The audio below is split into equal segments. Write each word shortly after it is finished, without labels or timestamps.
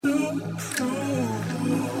Hey,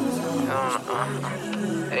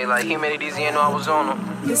 like he made it easy and know I was on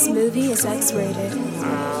him. This movie is X-rated.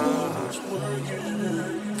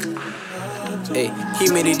 Hey, he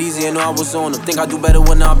made it easy and know I was on him. Think I do better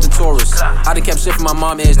when I'm the tourist. I done kept shit from my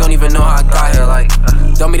mom ears, don't even know how I got here. Like,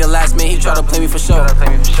 don't be the last man, he try to play me for show.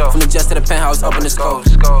 From the jets to the penthouse, up in the scope.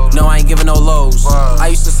 No, I ain't giving no lows. I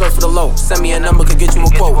used to surf for the low. Send me a number, could get you a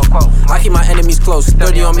quote. I keep my enemies close.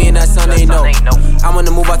 30 on me and that son they know. I'm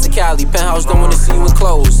gonna move out to Cali. Penthouse don't wanna see you in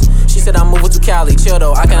clothes. She said I'm moving to Cali. Chill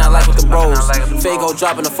though, I cannot like with the bros. Fago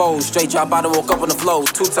dropping the foes. Straight drop out and woke up on the flow.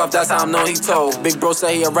 Too tough, that's how I know he told. Big bro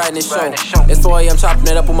say he a riding this show. It's 4 AM chopping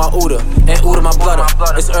it up with my Uda. And Uda my blooder.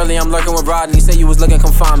 It's early, I'm lurking with Rodney. Say you was looking,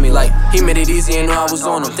 come find me. Like, he made it easy and knew I was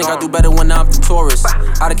on him. Think I do better when I'm the tourist.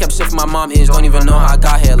 I done kept shit from my mom ears, don't even know how I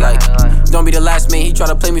got here. Like, don't be the last man, he try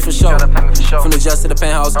to play me for show. From the jets to the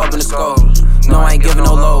penthouse, up in the scope. No, I ain't giving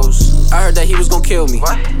no lows. I heard that he was gon' kill me.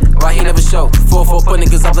 Why he never show? 4-4 put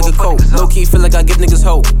niggas up like a coat. Low key feel like I give niggas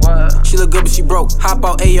hope. She look good but she broke. Hop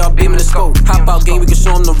out AR beam in the scope. Hop out game, we can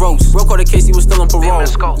show him the ropes. Broke all the case, he was still on parole.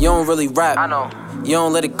 You don't really rap, you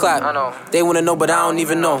don't let it clap. They wanna know but I don't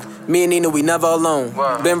even know. Me and Nina, we never alone.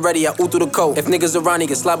 Been ready, I ooh through the coat. If niggas around, he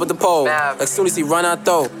can slap with the pole. As soon as he run, I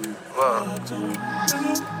throw.